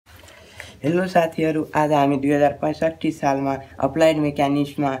Hello साथीहरू, आज हामी 2065 सालमा अप्लाइड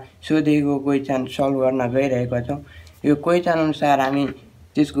मेकानिक्समा सोधेको क्वेसन सल्भ गर्न गइरहेका छौँ। यो क्वेसन अनुसार हामी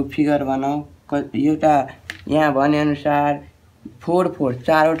त्यसको फिगर बनाऊ। एउटा यहाँ भनेअनुसार 4 फोर्स,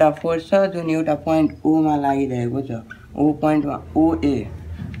 चारवटा फोर्स छ जुन एउटा पोइन्ट ओमा लागिरहेको छ। ओ पोइन्टमा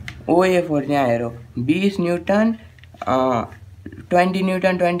ओए फोर्स यहाँ हेरौँ, 20 newton, 20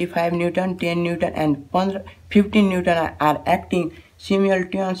 newton, 25 newton, 10 newton and 15 newton are acting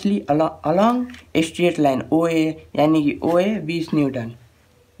simultaneously along a straight line OA, यानी कि OA 20 न्युटन,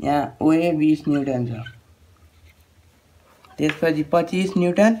 यहाँ OA 20 न्युटन छ। त्यसपछि 25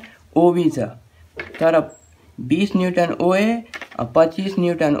 न्युटन OB छ, तर 20 न्युटन OA 25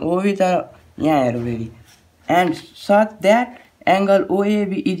 न्युटन OB, तर यहाँ हेरौँ फेरि, and such that angle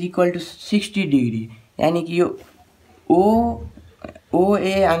OAB is equal to 60 degree, यानी कि यो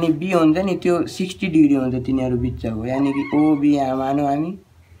OA अनि B हुन्छ नि, त्यो 60 डिग्री हुन्छ तिनीहरू बिचको, यानी कि OB यहाँ मानौँ हामी,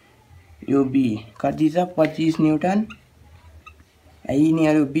 यो B कति छ 25 न्युटन,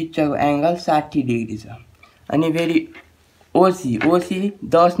 यिनीहरू बिचको एङ्गल 60 डिग्री छ। अनि फेरि OC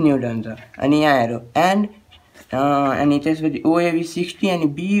 10 न्युटन छ, अनि यहाँ हेरौँ एन्ड अनि त्यसपछि OAB 60 अनि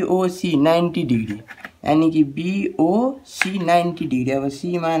BOC 90 डिग्री, यानी कि BOC 90 डिग्री। अब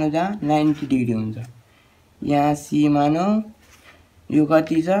C मानौँ जहाँ 90 डिग्री हुन्छ, यहाँ C मानौँ, यो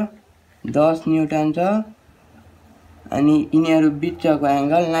कति छ 10 न्युटन छ, अनि यिनीहरू बिचको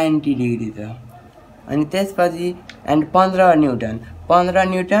एङ्गल 90 डिग्री छ। अनि त्यसपछि एन्ड 15 न्युटन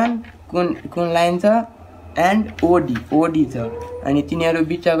कुन लाइन छ एन्ड OD छ, अनि तिनीहरू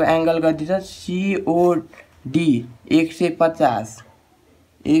बिचको एङ्गल कति छ COD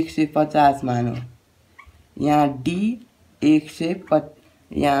 150 मानौँ, यहाँ D 150,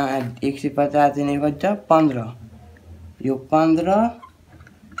 यहाँ 150 नै कति छ 15, यो 15,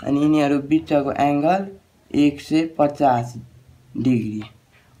 अनि यिनीहरू बिचको एङ्गल 150 डिग्री।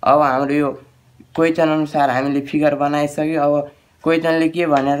 अब हाम्रो यो क्वेसन अनुसार हामीले फिगर बनाइसक्यो। अब क्वेसनले के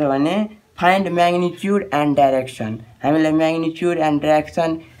भनेको छ भने फाइन्ड म्याग्निट्युड एन्ड डाइरेक्सन। हामीलाई म्याग्निट्युड एन्ड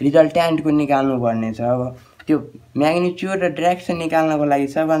डाइरेक्सन रिजल्ट्यान्टको निकाल्नु पर्ने छ। अब त्यो म्याग्निट्युड र डाइरेक्सन निकाल्नको लागि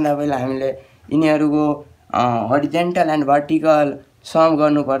सबभन्दा पहिला हामीले यिनीहरूको हरिजेन्टल एन्ड भर्टिकल सम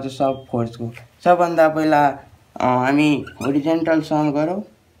गर्नुपर्छ सब फोर्सको। सबभन्दा पहिला हामी हरिजेन्टल सम गरौँ,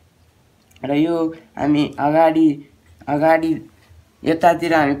 र यो हामी अगाडि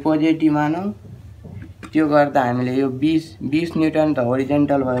यतातिर हामी पोजिटिभ मानौँ। त्यो गर्दा हामीले यो 20 न्युटन त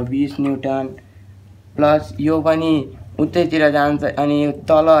हरिजेन्टल भयो, 20 न्युटन प्लस यो पनि उतैतिर जान्छ, अनि यो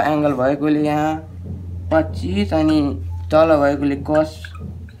तल एङ्गल भएकोले यहाँ 25, अनि तल भएकोले कस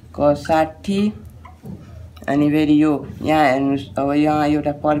 60, अनि फेरि यो यहाँ हेर्नुहोस्। अब यहाँ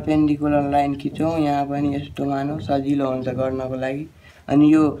एउटा पर्पेन्डिकुलर लाइन खिचौँ, यहाँ पनि यस्तो मानौँ, सजिलो हुन्छ गर्नको लागि।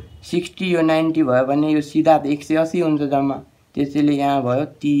 अनि यो 60 यो 90 भयो भने यो सिधा 180 हुन्छ जम्मा, त्यसैले यहाँ भयो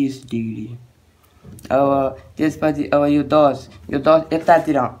 30 डिग्री। अब त्यसपछि अब यो 10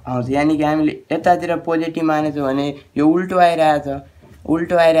 यतातिर आउँछ, यानी कि हामीले यतातिर पोजिटिभ मानेछौँ भने यो उल्टो आइरहेछ,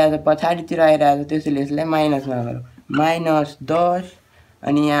 पछाडितिर आइरहेछ, त्यसैले यसलाई माइनसमा गरौँ, -10,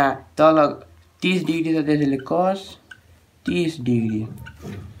 अनि यहाँ तल 30 डिग्री छ, त्यसैले कस 30 डिग्री।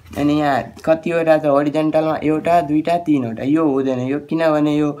 अनि यहाँ कतिवटा छ हरिजेन्टलमा, एउटा, दुईवटा, तीनवटा, यो हुँदैन यो,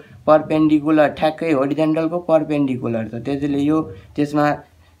 किनभने यो पर्पेन्डिकुलर ठ्याक्कै हरिजेन्टलको पर्पेन्डिकुलर छ, त्यसैले यो त्यसमा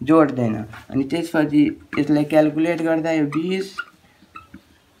जोड्दैन। अनि त्यसपछि यसलाई क्याल्कुलेट गर्दा यो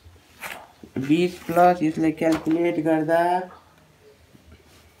 20 प्लस यसलाई क्याल्कुलेट गर्दा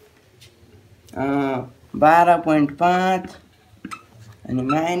 12.5 अनि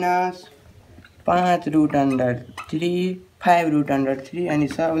माइनस 5√3 5√3, अनि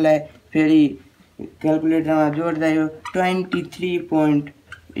सबलाई फेरि क्याल्कुलेटरमा जोड्दा यो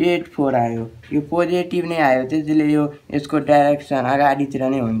 23.84 आयो। यो पोजिटिभ नै आयो, त्यसैले यो यसको डाइरेक्सन अगाडितिर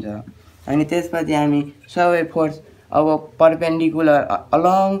नै हुन्छ। अनि त्यसपछि हामी सबै फोर्स अब पर्पेन्डिकुलर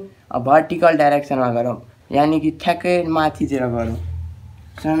अलङ भर्टिकल डाइरेक्सनमा गरौँ, यानी कि ठ्याक्कै माथितिर गरौँ,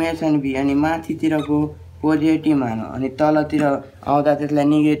 समेसन B, अनि माथितिरको पोजिटिभ मानौँ, अनि तलतिर आउँदा त्यसलाई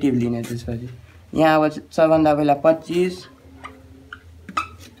नेगेटिभ लिने। त्यसपछि यहाँ अब सबभन्दा पहिला 25,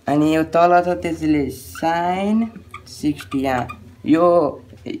 अनि यो तल छ, त्यसैले sin 60, यहाँ यो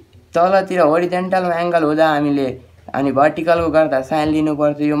तलतिर हरिजेन्टलमा एङ्गल हुँदा हामीले अनि भर्टिकलको गर्दा साइन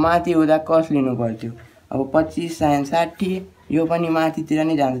लिनुपर्थ्यो, यो माथि हुँदा कस लिनुपर्थ्यो। अब 25 sin 60, यो पनि माथितिर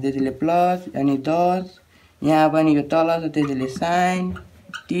नै जान्छ, त्यसैले प्लस, अनि 10, यहाँ पनि यो तल छ, त्यसैले sin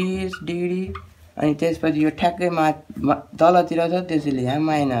 30 डिग्री, अनि त्यसपछि यो ठ्याक्कै तलतिर छ, त्यसैले यहाँ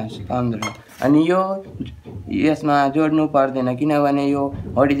 -15, अनि यो यसमा जोड्नु पर्दैन किनभने यो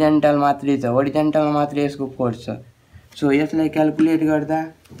हरिजेन्टल मात्रै छ, हरिजेन्टलमा मात्रै यसको फोर्स छ। सो यसलाई क्याल्कुलेट गर्दा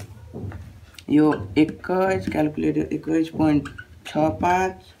यो 21 क्याल्कुलेटर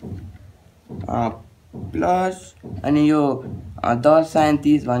 21.65 प्लस अनि यो 10 sin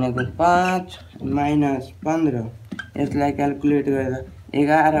 30 भनेको 5 माइनस 15 यसलाई क्याल्कुलेट गर्दा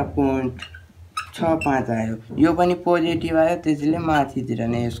 11.65 आयो। यो पनि पोजिटिभ आयो त्यसैले माथितिर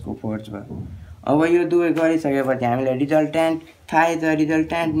नै यसको फोर्स भयो। अब यो दुवै गरिसकेपछि हामीलाई रिजल्ट्यान्ट थाहै छ।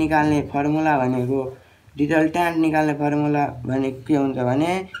 रिजल्ट्यान्ट निकाल्ने फर्मुला भनेको के हुन्छ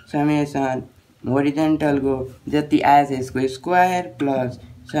भने समेसन होरिजेन्टलको जति आएछ यसको स्क्वायर प्लस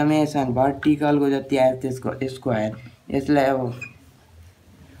समेसन भर्टिकलको जति आयो त्यसको स्क्वायर। यसलाई अब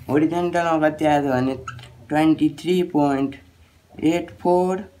होरिजेन्टलमा कति आएछ भने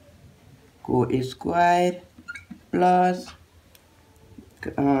 23.84 को स्क्वायर प्लस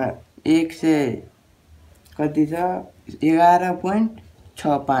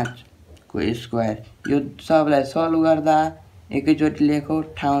 11.65 को स्क्वायर। यो सबलाई सल्भ गर्दा एकैचोटि लेखौँ,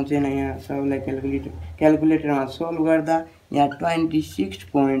 ठाउँ छैन यहाँ, सबलाई क्याल्कुलेटरमा सल्भ गर्दा यहाँ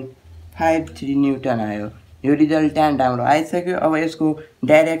 26.53 न्युटन आयो। यो रिजल्ट्यान्ट हाम्रो आइसक्यो। अब यसको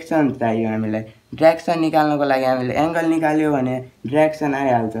डाइरेक्सन चाहियो हामीलाई। डाइरेक्सन निकाल्नको लागि हामीले एङ्गल निकाल्यो भने डाइरेक्सन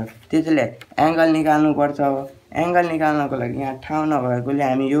आइहाल्छ, त्यसैले एङ्गल निकाल्नुपर्छ। अब एङ्गल निकाल्नको लागि यहाँ ठाउँ नभएकोले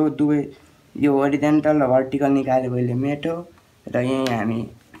हामी यो दुवै यो होरिजेन्टल र भर्टिकल निकाल्यो पहिले मेटो र यहीँ हामी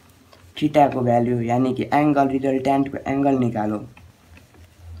थीटाको भ्यालु यानि कि एङ्गल रिजल्ट्यान्टको एङ्गल निकालौँ।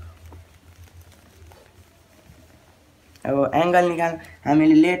 अब एङ्गल निकाल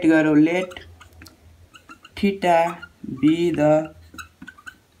हामीले लेट गरौँ। Let theta be the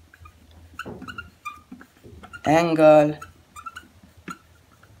angle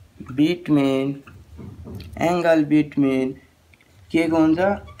between के को हुन्छ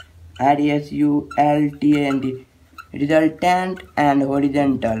RSULTANT रिजल्ट्यान्ट एन्ड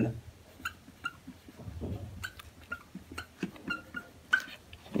होरिजेन्टल।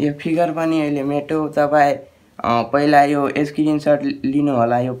 यो फिगर पनि अहिले मेटो। तपाईँ पहिला यो स्क्रिनसट लिनु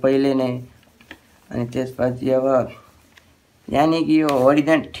होला यो पहिले नै। अनि त्यसपछि अब यानि कि यो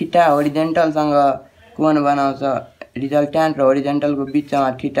थीटा होरिजेन्टलसँग कोण बनाउँछ। रिजल्ट्यान्ट र होरिजेन्टलको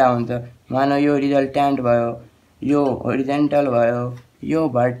बिचमा थीटा हुन्छ। मानौ यो रिजल्ट्यान्ट भयो, यो होरिजेन्टल भयो, यो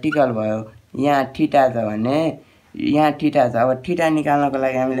भर्टिकल भयो, यहाँ थीटा छ भने यहाँ थीटा छ। अब थीटा निकाल्नको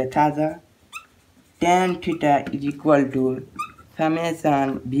लागि हामीले थाहा छ tan theta is equal to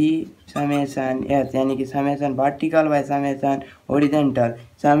summation V summation H यानि कि summation vertical by summation horizontal.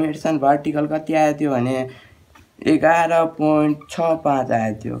 Summation vertical कति आयो थियो भने 11.65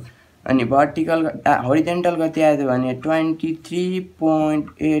 आयो थियो। अनि भर्टिकल होरिजेन्टल कति आयो थियो भने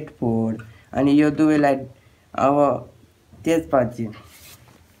 23.84। अनि यो दुवैलाई अब त्यसपछि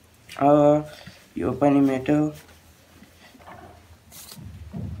अब यो पनि मेटो।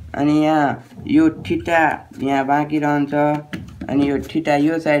 अनि यहाँ यो थीटा यहाँ बाँकी रहन्छ। अनि यो थीटा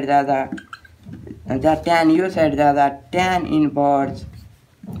यो साइड जाँदा ट्यान यो साइड जाँदा ट्यान इन्भर्स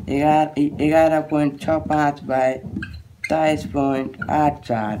 11.65 बाई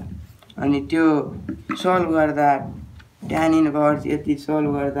 23.84। अनि त्यो सोल्भ गर्दा ट्यान इन्भर्स यति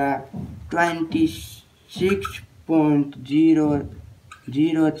सोल्भ गर्दा 26.004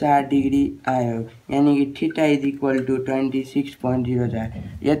 डिग्री आयो। यानि कि थीटा इज इक्वल टु 26.04।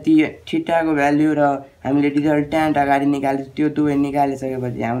 यति थीटाको भ्याल्यु र हामीले रिजल्ट्यान्ट अगाडि निकालेको त्यो दुवै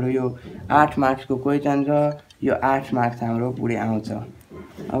निकालिसकेपछि हाम्रो यो 8 मार्क्सको क्वेसन छ। यो 8 मार्क्स हाम्रो पुरै आउँछ।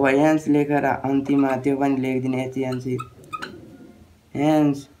 अब हेन्स लेखेर अन्तिममा त्यो पनि लेखिदिने एचएनसी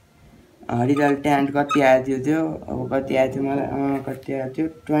हेन्स रिजल्ट्यान्ट कति आएको थियो त्यो। अब कति आएको थियो मलाई कति आएको थियो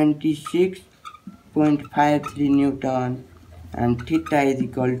 26.53 newton and theta is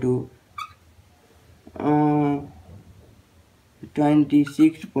equal to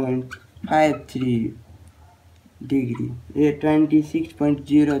 26.53 degree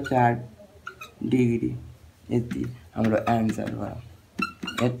 26.04 degree. यति हाम्रो एन्सर भयो।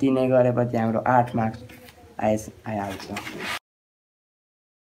 यति नै गरेपछि हाम्रो 8 मार्क्स आइहाल्छ।